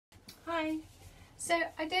Hi. So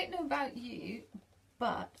I don't know about you,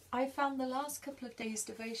 but I found the last couple of days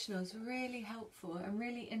devotionals really helpful and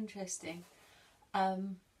really interesting.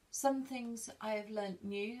 Some things I have learnt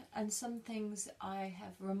new and some things I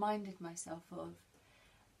have reminded myself of.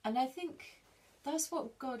 And I think that's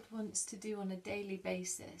what God wants to do on a daily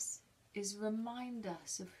basis, is remind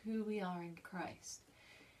us of who we are in Christ.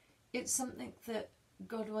 It's something that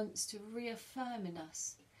God wants to reaffirm in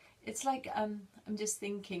us. It's like, I'm just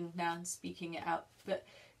thinking now and speaking it out, but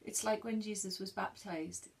it's like when Jesus was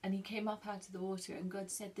baptized and he came up out of the water and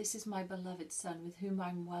God said, "This is my beloved Son with whom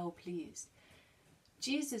I'm well pleased."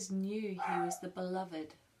 Jesus knew he was the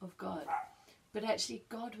beloved of God, but actually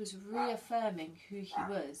God was reaffirming who he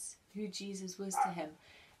was, who Jesus was to him.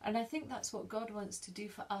 And I think that's what God wants to do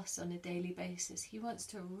for us on a daily basis. He wants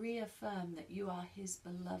to reaffirm that you are his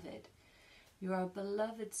beloved. You are a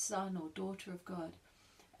beloved son or daughter of God.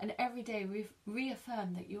 And every day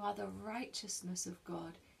reaffirm that you are the righteousness of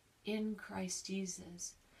God in Christ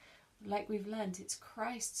Jesus. Like we've learned, it's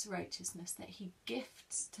Christ's righteousness that he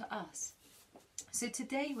gifts to us. So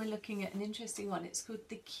today we're looking at an interesting one. It's called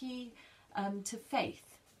the key to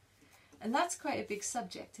faith. And that's quite a big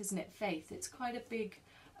subject, isn't it? Faith. It's quite a big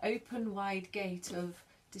open wide gate of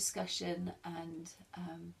discussion and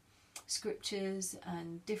scriptures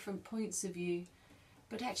and different points of view.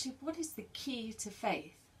 But actually, what is the key to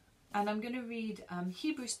faith? And I'm going to read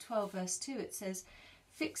Hebrews 12 verse 2. It says,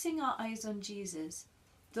 "Fixing our eyes on Jesus,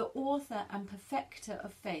 the author and perfecter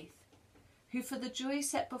of faith, who for the joy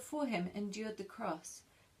set before him endured the cross,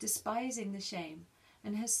 despising the shame,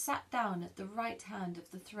 and has sat down at the right hand of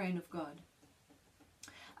the throne of God."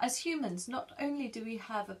 As humans, not only do we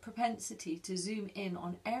have a propensity to zoom in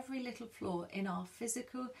on every little flaw in our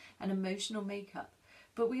physical and emotional makeup,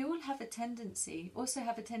 but we all have a tendency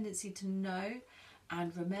to know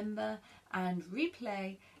and remember and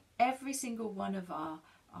replay every single one of our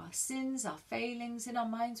sins, our failings in our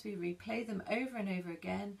minds. We replay them over and over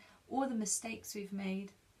again, all the mistakes we've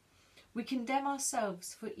made. We condemn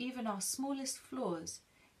ourselves for even our smallest flaws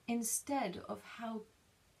instead of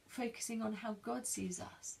focusing on how God sees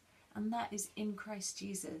us, and that is in Christ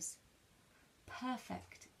Jesus,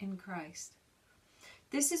 perfect in Christ.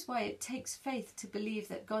 This is why it takes faith to believe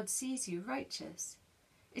that God sees you righteous.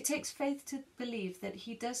 It takes faith to believe that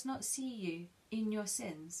he does not see you in your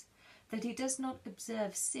sins, that he does not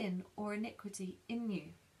observe sin or iniquity in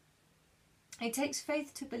you. It takes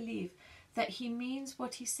faith to believe that he means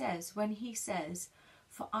what he says when he says,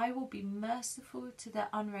 "For I will be merciful to their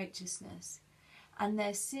unrighteousness, and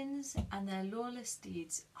their sins and their lawless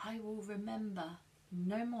deeds I will remember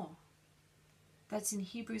no more." That's in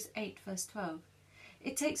Hebrews 8 verse 12.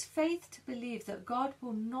 It takes faith to believe that God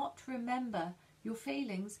will not remember your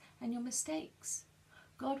failings and your mistakes.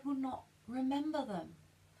 God will not remember them.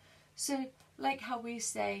 So like how we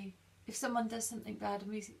say, if someone does something bad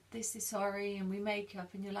and they say sorry and we make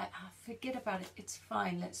up and you're like, forget about it, it's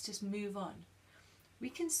fine, let's just move on. We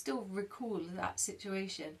can still recall that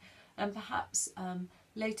situation, and perhaps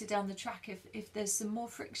later down the track, if there's some more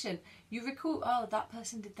friction, you recall, oh, that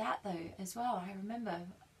person did that though as well. I remember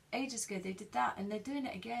ages ago they did that and they're doing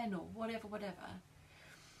it again, or whatever.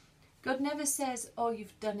 God never says, "Oh,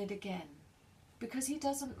 you've done it again," because he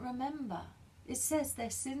doesn't remember. It says, "Their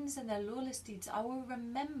sins and their lawless deeds I will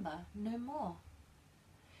remember no more."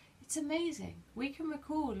 It's amazing. We can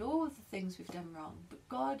recall all of the things we've done wrong, but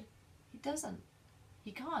God, he doesn't.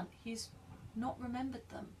 He can't. He's not remembered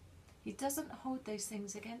them. He doesn't hold those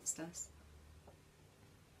things against us.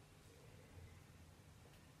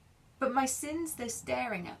 But my sins, they're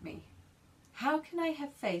staring at me. How can I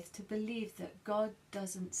have faith to believe that God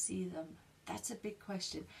doesn't see them? That's a big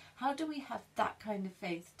question. How do we have that kind of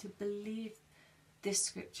faith to believe this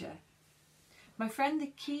scripture? My friend,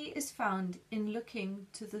 the key is found in looking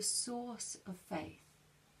to the source of faith,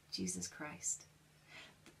 Jesus Christ.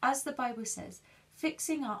 As the Bible says,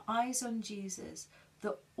 fixing our eyes on Jesus,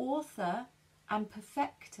 the author and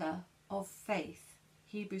perfecter of faith,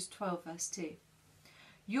 Hebrews 12 verse 2.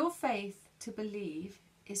 Your faith to believe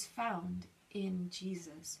is found in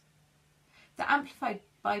Jesus. The Amplified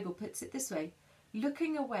Bible puts it this way: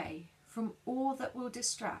 looking away from all that will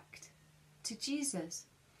distract to Jesus,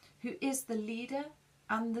 who is the leader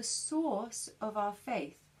and the source of our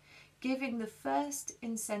faith, giving the first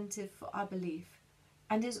incentive for our belief,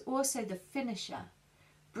 and is also the finisher,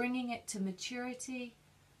 bringing it to maturity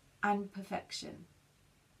and perfection.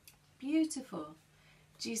 Beautiful.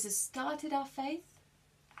 Jesus started our faith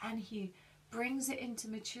and he brings it into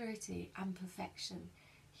maturity and perfection.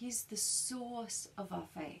 He's the source of our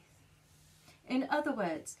faith. In other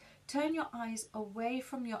words, Turn your eyes away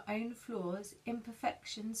from your own flaws,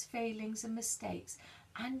 imperfections, failings and mistakes,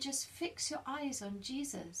 and just fix your eyes on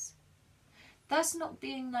Jesus. That's not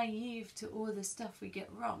being naive to all the stuff we get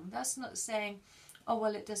wrong. That's not saying, oh,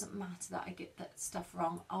 well, it doesn't matter that I get that stuff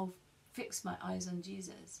wrong. I'll fix my eyes on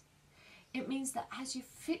Jesus. It means that as you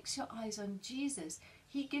fix your eyes on Jesus,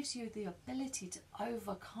 he gives you the ability to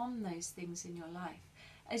overcome those things in your life.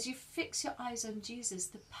 As you fix your eyes on Jesus,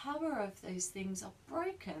 the power of those things are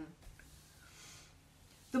broken.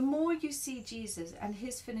 The more you see Jesus and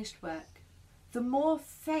his finished work, the more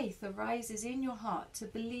faith arises in your heart to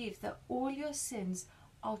believe that all your sins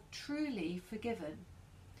are truly forgiven.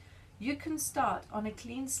 You can start on a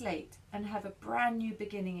clean slate and have a brand new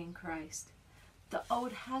beginning in Christ. The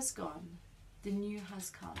old has gone, the new has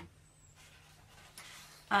come.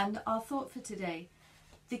 And our thought for today,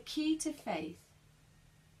 the key to faith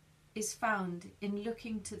is found in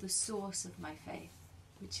looking to the source of my faith,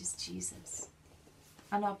 which is Jesus.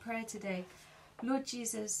 And our prayer today, Lord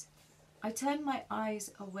Jesus, I turn my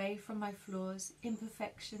eyes away from my flaws,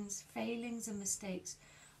 imperfections, failings and mistakes,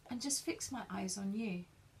 and just fix my eyes on you.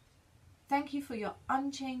 Thank you for your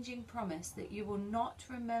unchanging promise that you will not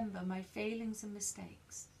remember my failings and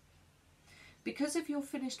mistakes. Because of your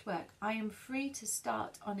finished work, I am free to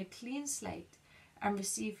start on a clean slate and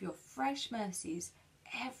receive your fresh mercies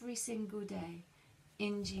every single day.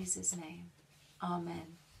 In Jesus' name,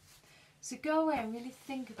 amen. So go away and really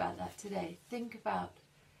think about that today. Think about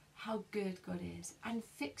how good God is and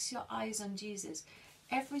fix your eyes on Jesus.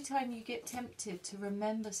 Every time you get tempted to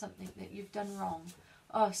remember something that you've done wrong,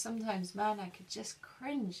 oh, sometimes, man, I could just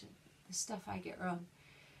cringe at the stuff I get wrong.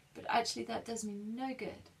 But actually that does me no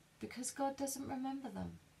good because God doesn't remember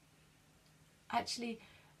them. Actually,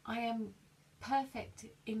 I am perfect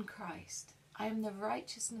in Christ. I am the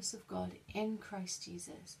righteousness of God in Christ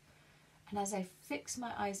Jesus. And as I fix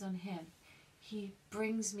my eyes on him, he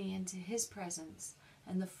brings me into his presence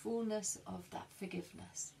and the fullness of that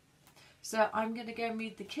forgiveness. So I'm going to go and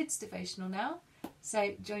read the kids' devotional now.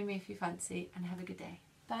 So join me if you fancy and have a good day.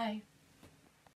 Bye.